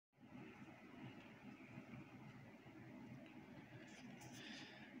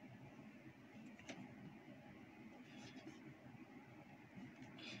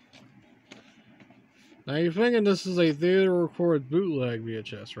Now you're thinking this is a theater recorded bootleg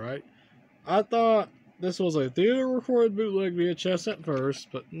VHS, right? I thought this was a theater recorded bootleg VHS at first,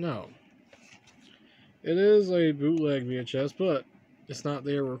 but no. It is a bootleg VHS, but it's not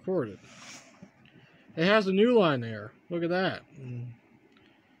theater recorded. It has a new line there. Look at that.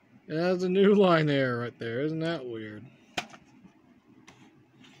 It has a new line there right there. Isn't that weird?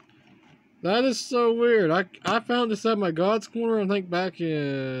 That is so weird. I found this at my God's Corner, I think back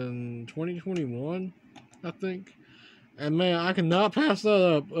in 2021, I think. And man, I cannot pass that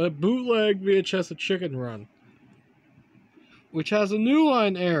up. A bootleg VHS of Chicken Run, which has a new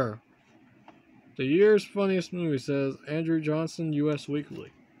line error. The year's funniest movie, says Andrew Johnson, U.S.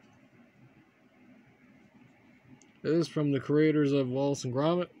 Weekly. It is from the creators of Wallace and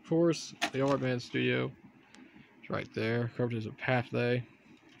Gromit, of course, the Artman Studio. It's right there. Coverage of Pathway.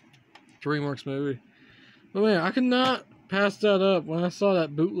 DreamWorks movie. But man, I could not pass that up when I saw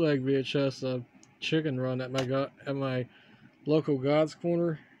that bootleg VHS of Chicken Run at my local God's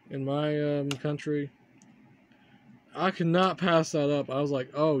Corner in my country. I could not pass that up. I was like,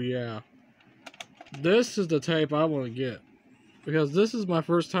 oh yeah, this is the tape I want to get, because this is my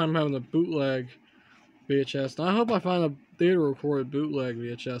first time having a bootleg VHS, and I hope I find a theater recorded bootleg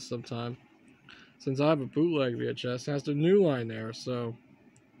VHS sometime, since I have a bootleg VHS. It has the new line there, so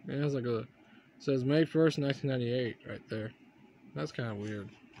it has like it says May 1st, 1998 right there. That's kind of weird.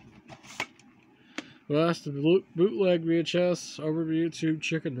 Well, that's the bootleg VHS overview to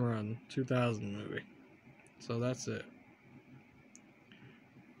Chicken Run 2000 movie. So that's it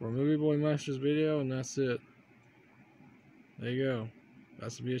for Movie Boy Master's video, and that's it. There you go.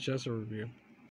 That's the VHS overview.